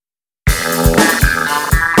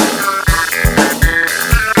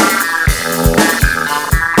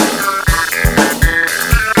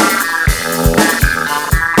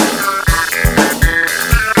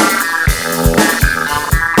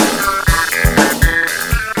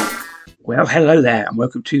Well, hello there, and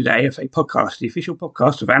welcome to the AFA podcast, the official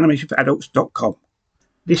podcast of animationforadults.com.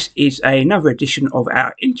 This is another edition of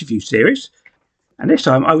our interview series, and this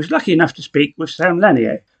time I was lucky enough to speak with Sam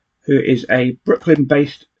Lanier, who is a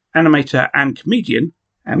Brooklyn-based animator and comedian,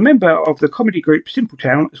 and member of the comedy group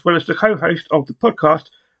Simpletown, as well as the co-host of the podcast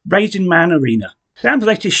Raisin Man Arena. Sam's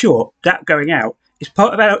latest short, That Going Out, is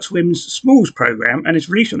part of Adult Swim's Smalls programme and is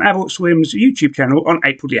released on Adult Swim's YouTube channel on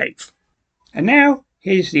April the 8th. And now,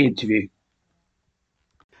 here's the interview.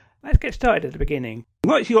 Let's get started at the beginning.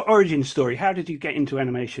 What's your origin story? How did you get into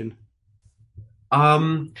animation?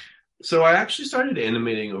 So I actually started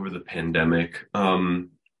animating over the pandemic. My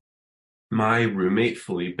roommate,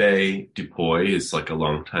 Felipe Dupuy, is like a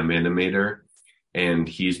longtime animator, and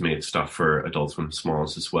he's made stuff for Adult Swim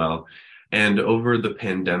Smalls as well. And over the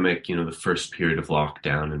pandemic, the first period of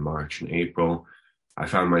lockdown in March and April, I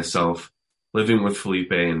found myself living with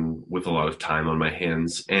Felipe and with a lot of time on my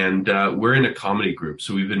hands. And we're in a comedy group,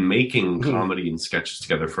 so we've been making comedy and sketches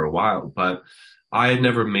together for a while, but I had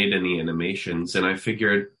never made any animations. And I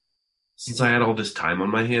figured since I had all this time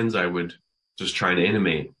on my hands, I would just try to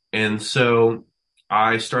animate. And so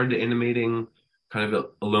I started animating kind of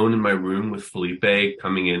alone in my room with Felipe,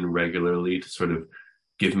 coming in regularly to sort of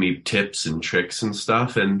give me tips and tricks and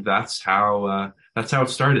stuff. And that's how it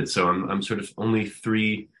started. So I'm sort of only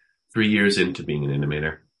three years into being an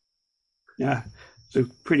animator. Yeah, so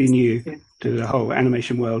pretty new to the whole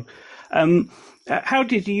animation world. How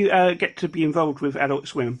did you get to be involved with Adult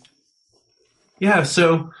Swim? Yeah,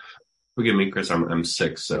 so forgive me, Chris, I'm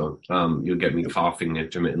sick, so you'll get me coughing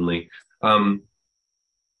intermittently.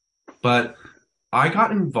 But I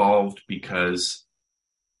got involved because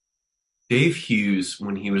Dave Hughes,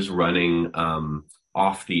 when he was running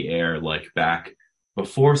off the air, like back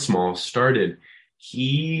before Small started,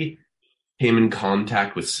 he came in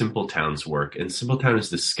contact with Simpletown's work, and Simpletown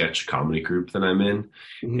is the sketch comedy group that I'm in.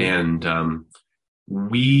 Mm-hmm. And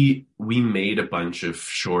we made a bunch of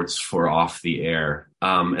shorts for Off the Air,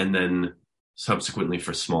 and then subsequently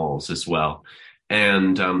for Smalls as well.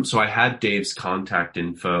 And so I had Dave's contact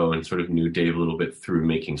info and sort of knew Dave a little bit through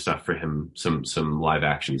making stuff for him, some live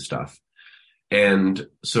action stuff. And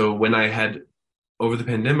so when I had, over the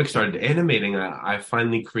pandemic, started animating, I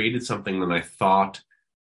finally created something that I thought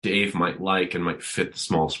Dave might like and might fit the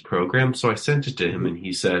Smalls program. So I sent it to him, and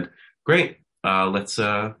he said, "Great, let's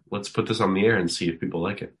put this on the air and see if people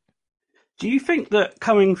like it." Do you think that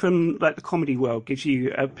coming from like the comedy world gives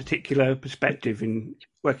you a particular perspective in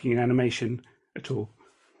working in animation at all?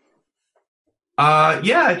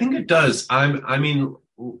 Yeah, I think it does. I mean,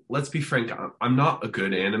 let's be frank. I'm not a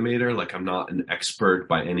good animator. Like, I'm not an expert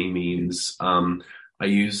by any means. I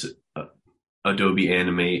use Adobe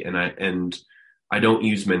Animate, and I don't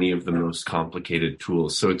use many of the most complicated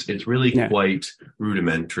tools. So it's really quite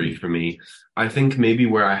rudimentary for me. I think maybe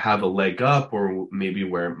where I have a leg up, or maybe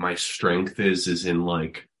where my strength is in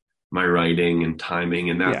like my writing and timing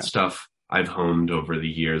and that stuff I've honed over the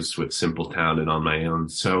years with Simpletown and on my own.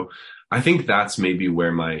 So I think that's maybe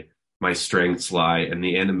where my strengths lie, and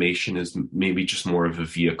the animation is maybe just more of a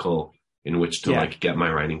vehicle in which to like get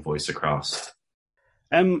my writing voice across.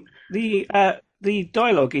 The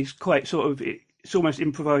dialogue is quite sort of, it's almost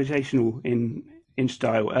improvisational in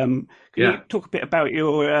style. Can you talk a bit about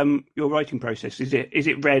your writing process? Is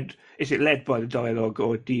it led by the dialogue,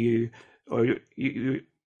 or are you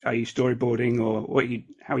storyboarding, or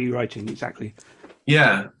how are you writing exactly?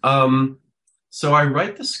 Yeah. So I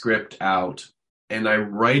write the script out, and I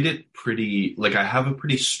write it pretty, like, I have a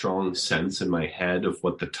pretty strong sense in my head of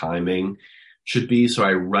what the timing should be. So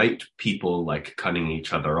I write people like cutting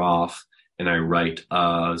each other off, and I write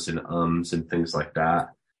uhs and ums and things like that,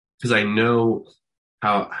 because I know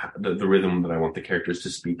how the rhythm that I want the characters to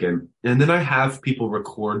speak in. And then I have people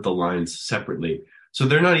record the lines separately, so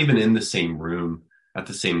they're not even in the same room at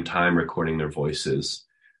the same time recording their voices.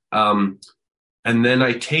 And then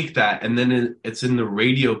I take that, and then it's in the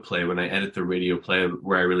radio play, when I edit the radio play,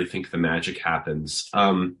 where I really think the magic happens.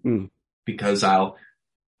 Because I'll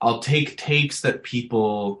take takes that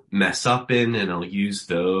people mess up in, and I'll use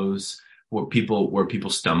those where people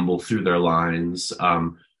stumble through their lines.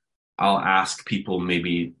 I'll ask people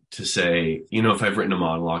maybe to say, if I've written a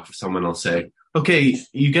monologue for someone, I'll say, "Okay,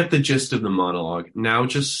 you get the gist of the monologue. Now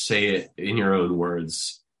just say it in your own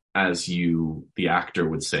words as the actor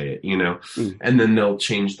would say it, And then they'll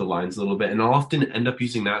change the lines a little bit. And I'll often end up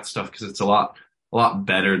using that stuff because it's a lot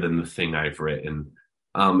better than the thing I've written.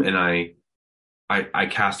 And I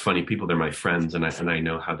cast funny people. They're my friends, and I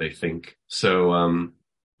know how they think. So,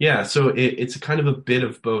 so it's a kind of a bit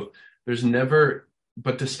of both. There's never,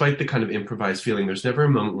 but despite the kind of improvised feeling, there's never a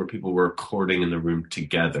moment where people were recording in the room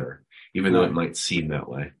together. even though it No. might seem that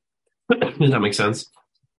way. Does that make sense?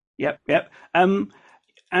 Yep.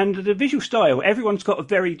 And the visual style, everyone's got a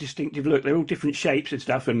very distinctive look. They're all different shapes and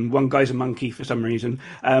stuff, and one guy's a monkey for some reason.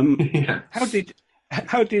 Yeah.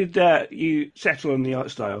 How did you settle on the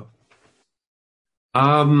art style?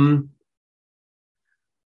 Um,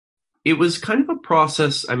 it was kind of a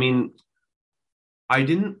process. I mean,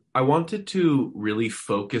 I wanted to really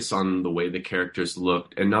focus on the way the characters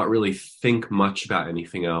looked and not really think much about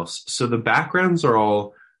anything else. So the backgrounds are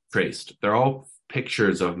all traced. They're all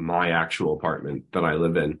pictures of my actual apartment that I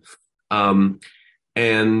live in. Um,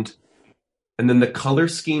 and and then the color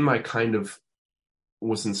scheme I kind of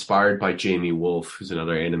was inspired by Jamie Wolf, who's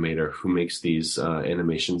another animator who makes these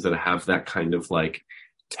animations that have that kind of like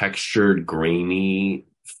textured, grainy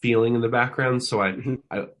feeling in the background. So Mhm.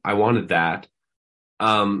 I wanted that.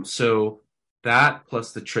 So that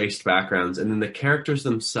plus the traced backgrounds and then the characters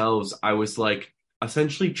themselves, I was like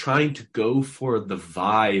essentially trying to go for the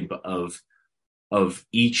vibe of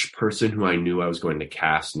each person who I knew I was going to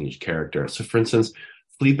cast in each character. So for instance,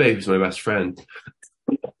 Felipe, who's my best friend,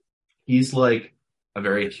 he's like a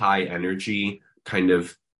very high energy, kind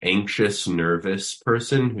of anxious, nervous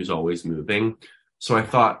person who's always moving. So I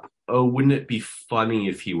thought, oh, wouldn't it be funny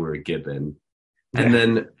if he were a gibbon? And Yeah,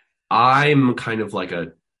 then I'm kind of like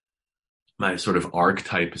my sort of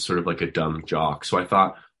archetype is sort of like a dumb jock. So I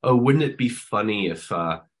thought, oh, wouldn't it be funny if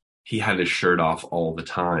he had his shirt off all the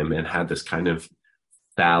time and had this kind of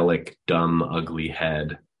phallic, dumb, ugly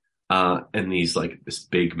head, and these like this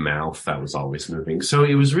big mouth that was always moving. So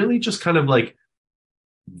it was really just kind of like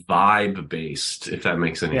vibe based, if that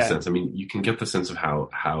makes any yeah. sense. I mean, you can get the sense of how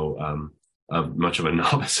much of a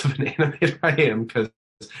novice of an animator I am because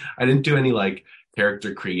I didn't do any like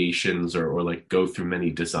character creations or like go through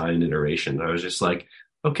many design iterations. I was just like,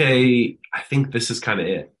 okay, I think this is kind of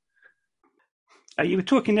it. You were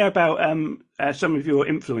talking there about some of your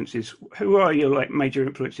influences. Who are your like major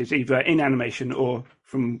influences, either in animation or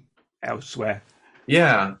from elsewhere?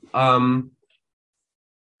 Yeah.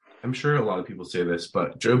 I'm sure a lot of people say this,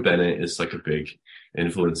 but Joe Bennett is like a big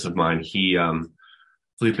influence of mine.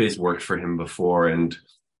 Felipe's worked for him before, and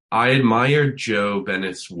I admire Joe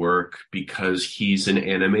Bennett's work because he's an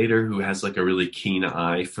animator who has like a really keen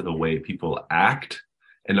eye for the way people act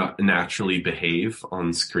and naturally behave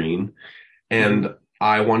on screen. Hmm. And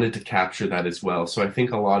I wanted to capture that as well. So I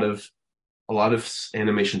think a lot of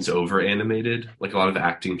animation's over animated, like a lot of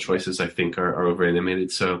acting Yeah. choices I think are over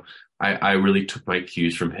animated. So I really took my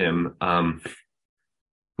cues from him.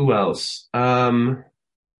 Who else? Yeah,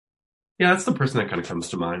 that's the person that kind of comes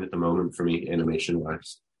to mind at the moment for me, animation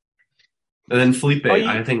wise. And then Felipe, Are you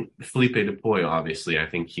I think Felipe Dupuy, obviously, I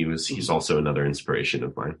think he's also another inspiration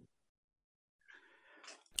of mine.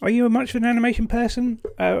 are you much of an animation person?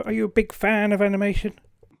 Are you a big fan of animation?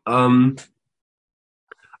 Um,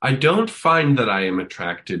 I don't find that I am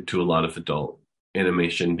attracted to a lot of adult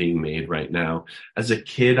animation being made right now. As a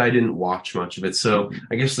kid, I didn't watch much of it. So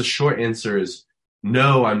I guess the short answer is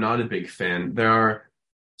no, I'm not a big fan. There are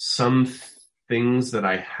some things that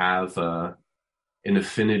I have an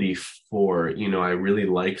affinity for. You know, I really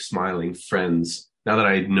like Smiling Friends. Now that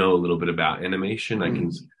I know a little bit about animation,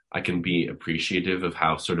 I can be appreciative of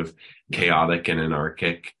how sort of chaotic and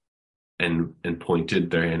anarchic and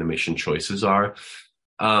pointed their animation choices are.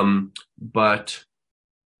 But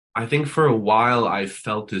I think for a while I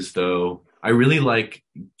felt as though I really like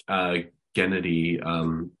uh, Gennady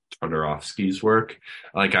Tartarovsky's work.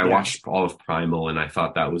 Like I Yeah. watched all of Primal and I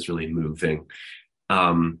thought that was really moving.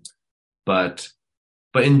 Um, but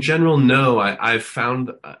but in general, no. I've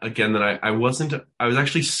found again that I wasn't. I was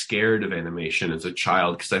actually scared of animation as a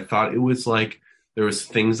child because I thought it was like there was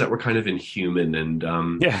things that were kind of inhuman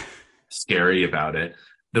and Yeah. scary about it.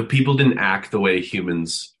 The people didn't act the way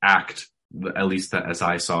humans act, at least that as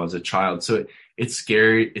I saw as a child. So it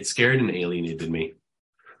scared and alienated me.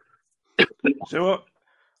 So,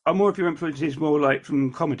 are more of your influences more like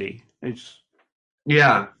from comedy? It's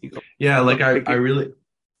Yeah, you got yeah. Like I big. really,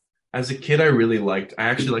 as a kid, I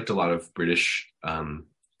actually liked a lot of British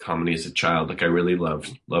comedy as a child. Like I really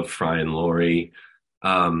loved Fry and Laurie.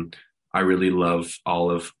 Um, I really love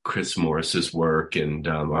all of Chris Morris's work and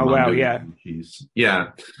Oh wow, Armando yeah. Iannucci's.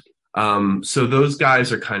 Yeah. So those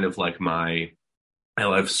guys are kind of like I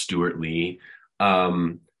love Stuart Lee.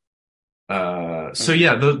 Um, so Okay.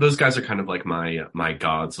 yeah, those guys are kind of like my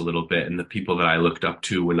gods a little bit, and the people that I looked up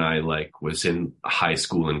to when I like was in high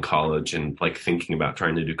school and college and like thinking about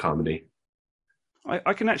trying to do comedy.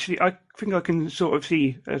 I can actually, I think I can sort of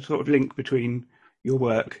see a sort of link between your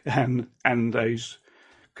work and those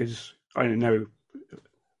because I don't know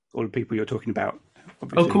all the people you're talking about,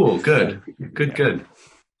 Oh, obviously. cool, So good, good, yeah. good.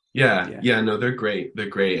 Yeah. No, they're great. They're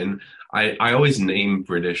great. And I always name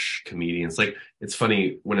British comedians. Like, it's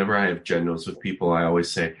funny, whenever I have generals with people, I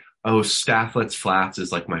always say, oh, Stafflet's Flats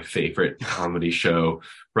is like my favorite comedy show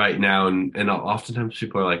right now. And oftentimes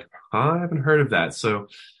people are like, huh, I haven't heard of that. So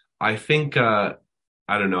I think, I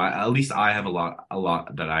don't know, at least I have a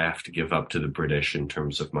lot that I have to give up to the British in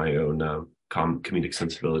terms of my own comedic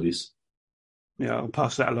sensibilities. Yeah, I'll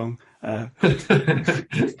pass that along.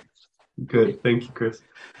 Good. Thank you, Chris.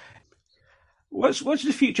 What's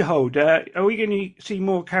the future hold? Are we going to see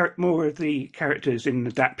more of the characters in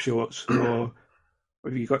the DAP shorts, or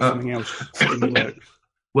have you got Uh, something else in the works?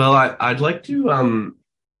 well, I'd like to I'm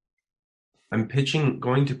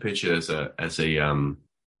going to pitch it as a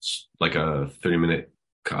like a 30-minute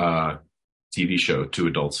TV show to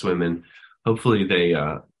Adult Swim, and hopefully they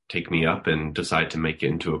take me up and decide to make it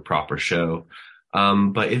into a proper show.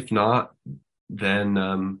 But if not,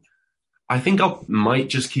 then I think I might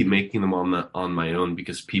just keep making them on my own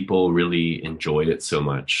because people really enjoyed it so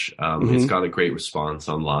much. It's Mm-hmm. got a great response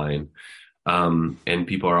online. And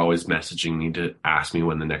people are always messaging me to ask me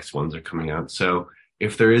when the next ones are coming out. So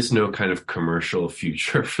if there is no kind of commercial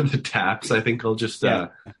future for the taps, I think Yeah,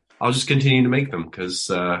 I'll just continue to make them because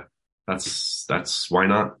that's why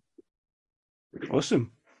not.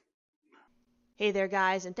 awesome. Hey there,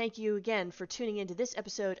 guys, and thank you again for tuning into this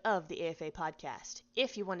episode of the AFA podcast.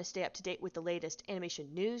 If you want to stay up to date with the latest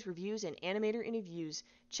animation news, reviews, and animator interviews,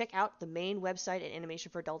 check out the main website at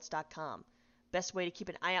animationforadults.com. Best way to keep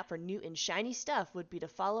an eye out for new and shiny stuff would be to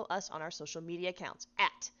follow us on our social media accounts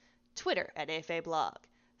at Twitter at AFA Blog,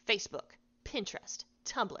 Facebook, Pinterest,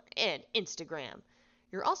 Tumblr, and Instagram.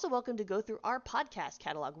 You're also welcome to go through our podcast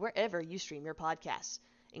catalog wherever you stream your podcasts,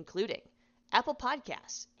 including Apple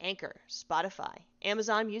Podcasts, Anchor, Spotify,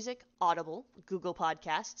 Amazon Music, Audible, Google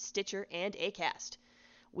Podcasts, Stitcher, and Acast.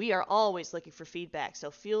 We are always looking for feedback,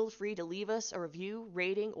 so feel free to leave us a review,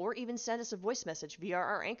 rating, or even send us a voice message via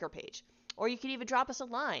our Anchor page. Or you can even drop us a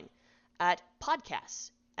line at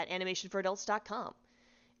podcasts@animationforadults.com.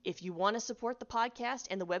 If you want to support the podcast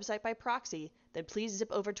and the website by proxy, then please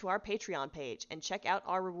zip over to our Patreon page and check out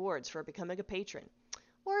our rewards for becoming a patron.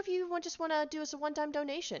 Or if you just want to do us a one-time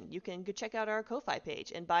donation, you can go check out our Ko-Fi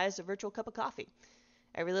page and buy us a virtual cup of coffee.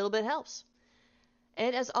 Every little bit helps.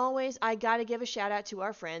 And as always, I gotta give a shout out to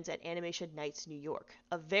our friends at Animation Nights New York,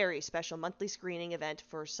 a very special monthly screening event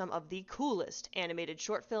for some of the coolest animated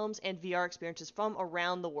short films and VR experiences from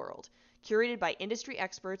around the world, curated by industry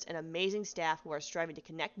experts and amazing staff who are striving to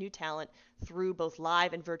connect new talent through both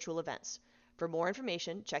live and virtual events. For more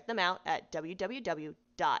information, check them out at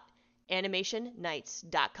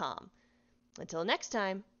www.animationnights.com. Until next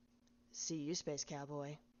time, see you, Space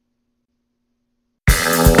Cowboy.